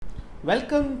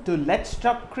Welcome to Let's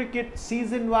Talk Cricket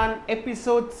Season 1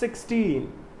 Episode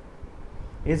 16.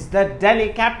 It's the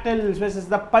Delhi Capitals versus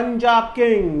the Punjab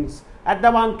Kings at the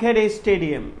Wankhede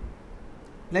Stadium.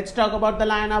 Let's talk about the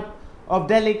lineup of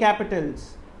Delhi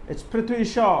Capitals. It's Prithvi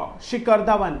Shaw, Shikhar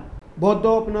Dhawan. Both the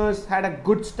openers had a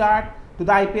good start to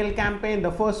the IPL campaign.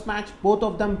 The first match, both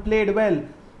of them played well.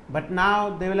 But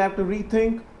now they will have to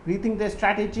rethink their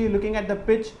strategy, looking at the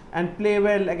pitch and play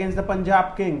well against the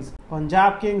Punjab Kings.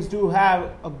 Punjab Kings do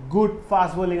have a good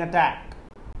fast bowling attack.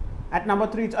 At number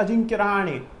 3, it's Ajinkya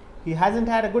Rahane. He hasn't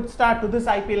had a good start to this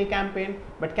IPL campaign,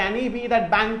 but can he be that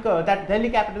banker that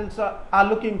Delhi Capitals are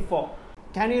looking for?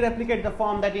 Can he replicate the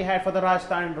form that he had for the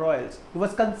Rajasthan Royals? He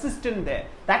was consistent there.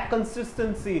 That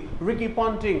consistency, Ricky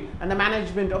Ponting and the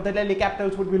management of the Delhi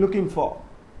Capitals would be looking for.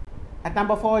 At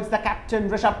number 4, it's the captain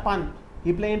Rishabh Pant.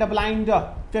 He played a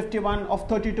blinder, 51 of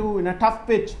 32 in a tough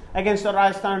pitch against the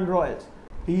Rajasthan Royals.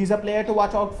 He is a player to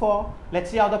watch out for.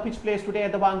 Let's see how the pitch plays today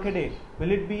at the Wankhede.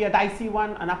 Will it be a dicey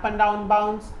one, an up and down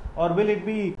bounce, or will it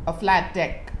be a flat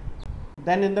deck?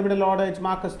 Then in the middle order, it's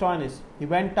Marcus Stoinis. He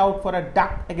went out for a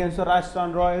duck against the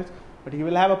Rajasthan Royals, but he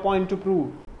will have a point to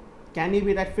prove. Can he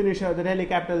be that finisher the Delhi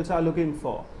Capitals are looking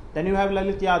for? Then you have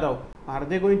Lalit Yadav. Are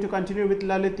they going to continue with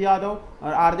Lalit Yadav,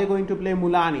 or are they going to play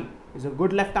Mulani? He's a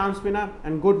good left-arm spinner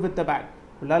and good with the bat.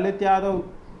 Lalit Yadav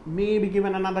may be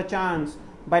given another chance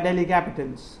by Delhi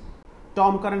Capitals.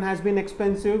 Tom Curran has been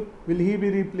expensive. Will he be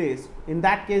replaced? In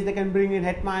that case, they can bring in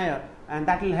Hetmeyer, and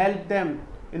that will help them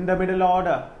in the middle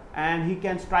order, and he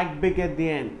can strike big at the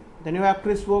end. Then you have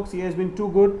Chris Woakes. He has been too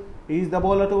good. He is the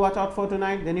bowler to watch out for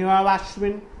tonight. Then you have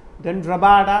Ashwin, then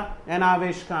Rabada and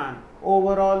Avesh Khan.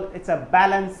 Overall, it's a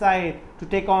balanced side to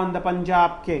take on the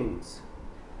Punjab Kings.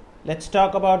 Let's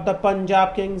talk about the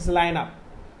Punjab Kings lineup.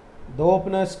 The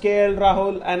openers KL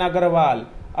Rahul and Agarwal.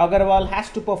 Agarwal has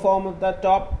to perform at the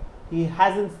top. He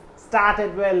hasn't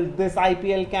started well this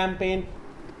IPL campaign.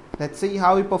 Let's see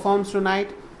how he performs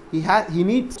tonight. He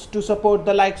needs to support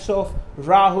the likes of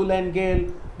Rahul and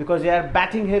Gale because they are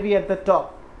batting heavy at the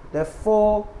top. The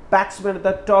 4 batsmen at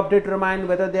the top determine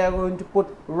whether they are going to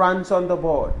put runs on the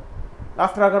board.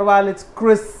 After Agarwal, it's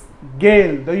Chris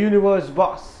Gale, the universe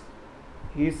boss.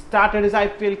 He started his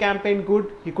IPL campaign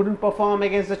good. He couldn't perform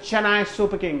against the Chennai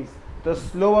Super Kings. The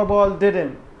slower ball did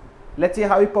him. Let's see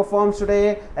how he performs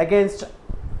today against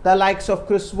the likes of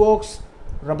Chris Woakes,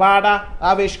 Rabada,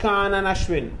 Avesh Khan and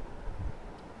Ashwin.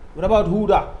 What about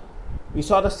Hooda? We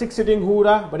saw the 6th hitting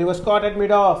Hooda, but he was caught at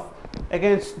mid-off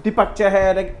against Deepak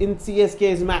Chahar in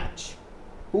CSK's match.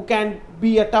 Who can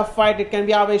be a tough fight? It can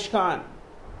be Avesh Khan.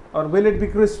 Or will it be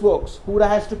Chris Woakes? Hooda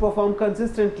has to perform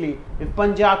consistently if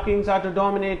Punjab Kings are to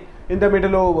dominate in the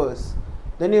middle overs.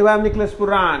 Then you have Nicholas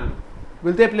Pooran.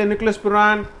 Will they play Nicholas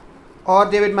Pooran or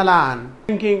David Malan?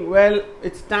 Thinking, well,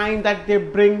 it's time that they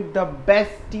bring the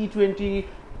best T20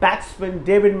 batsman,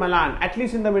 David Malan, at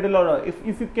least in the middle order.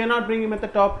 If you cannot bring him at the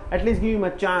top, at least give him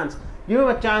a chance. Give him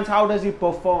a chance. How does he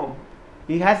perform?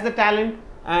 He has the talent,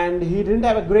 and he didn't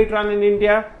have a great run in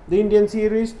India, the Indian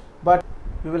series, but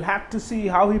we will have to see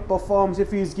how he performs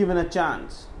if he is given a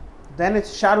chance. Then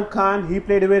it's Shah Rukh Khan. He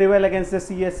played very well against the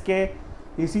CSK.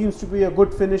 He seems to be a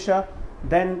good finisher.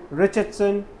 Then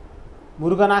Richardson,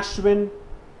 Murugan Ashwin,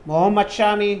 Mohammad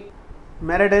Shami,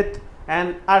 Meredith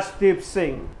and Arshdeep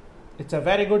Singh. It's a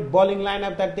very good bowling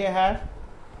lineup that they have.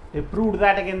 They proved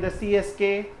that against the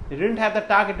CSK. They didn't have the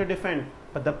target to defend,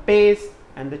 but the pace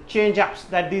and the change-ups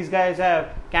that these guys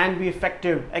have can be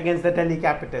effective against the Delhi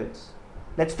Capitals.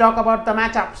 Let's talk about the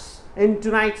matchups in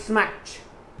tonight's match.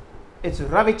 It's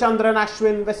Ravichandran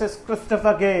Ashwin versus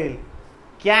Christopher Gale.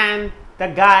 Can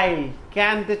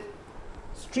the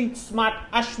street smart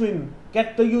Ashwin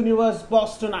get the universe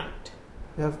boss tonight?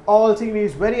 We have all seen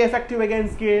he's very effective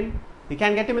against Gale. He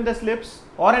can get him in the slips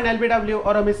or an LBW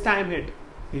or a mistime hit.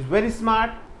 He's very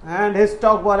smart, and his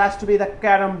stock ball has to be the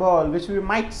carom ball, which we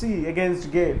might see against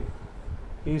Gale.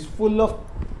 He's full of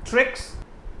tricks,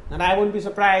 and I wouldn't be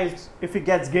surprised if he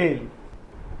gets Gale.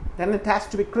 Then it has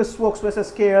to be Chris Woakes versus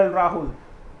KL Rahul.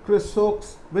 Chris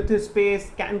Woakes with his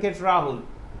pace can get Rahul.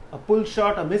 A pull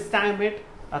shot, a mistime hit,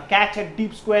 a catch at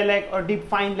deep square leg or deep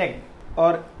fine leg.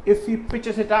 Or if he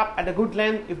pitches it up at a good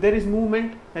length, if there is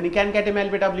movement, then he can get him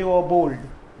LBW or bowled.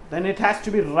 Then it has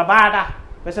to be Rabada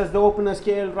versus the openers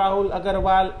KL Rahul,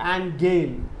 Agarwal and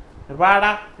Gale.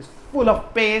 Rabada is full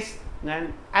of pace,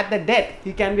 and at the death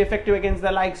he can be effective against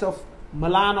the likes of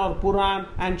Malan or Pooran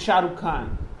and Shah Rukh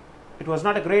Khan. It was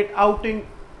not a great outing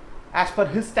as per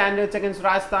his standards against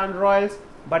Rajasthan Royals,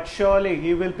 but surely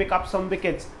he will pick up some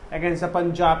wickets against the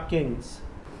Punjab Kings.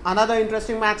 Another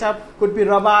interesting matchup could be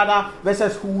Rabada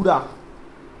versus Hooda.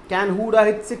 Can Huda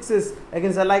hit sixes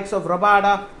against the likes of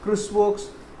Rabada, Chris Wokes,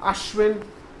 Ashwin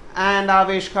and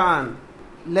Avesh Khan?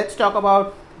 Let's talk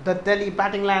about the Delhi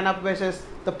batting lineup versus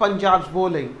the Punjab's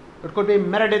bowling. It could be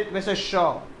Meredith versus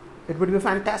Shaw. It would be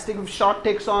fantastic if Shaw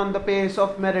takes on the pace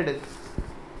of Meredith.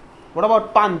 What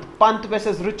about Pant? Pant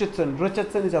versus Richardson.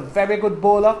 Richardson is a very good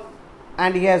bowler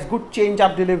and he has good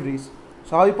change-up deliveries.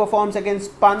 So how he performs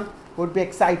against Pant would be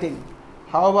exciting.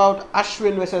 How about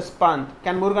Ashwin versus Pant?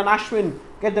 Can Murugan Ashwin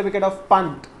get the wicket of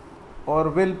Pant? Or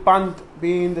will Pant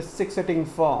be in the 6 hitting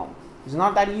form? It's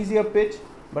not that easy a pitch,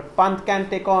 but Pant can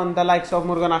take on the likes of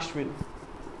Murugan Ashwin.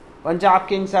 Punjab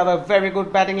Kings have a very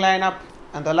good batting lineup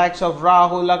and the likes of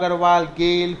Rahul, Agarwal,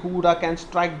 Gale, Huda can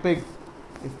strike big.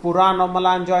 If Purran or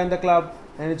Malan join the club,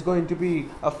 then it's going to be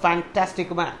a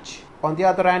fantastic match. On the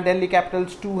other hand, Delhi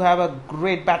Capitals too have a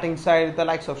great batting side, the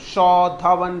likes of Shaw,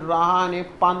 Dhawan, Rahane,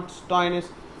 Pant, Stoinis.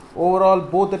 Overall,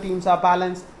 both the teams are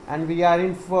balanced and we are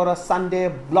in for a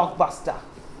Sunday blockbuster.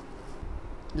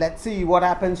 Let's see what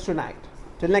happens tonight.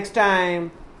 Till next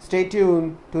time, stay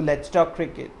tuned to Let's Talk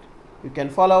Cricket. You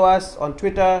can follow us on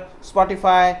Twitter,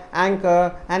 Spotify,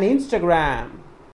 Anchor and Instagram.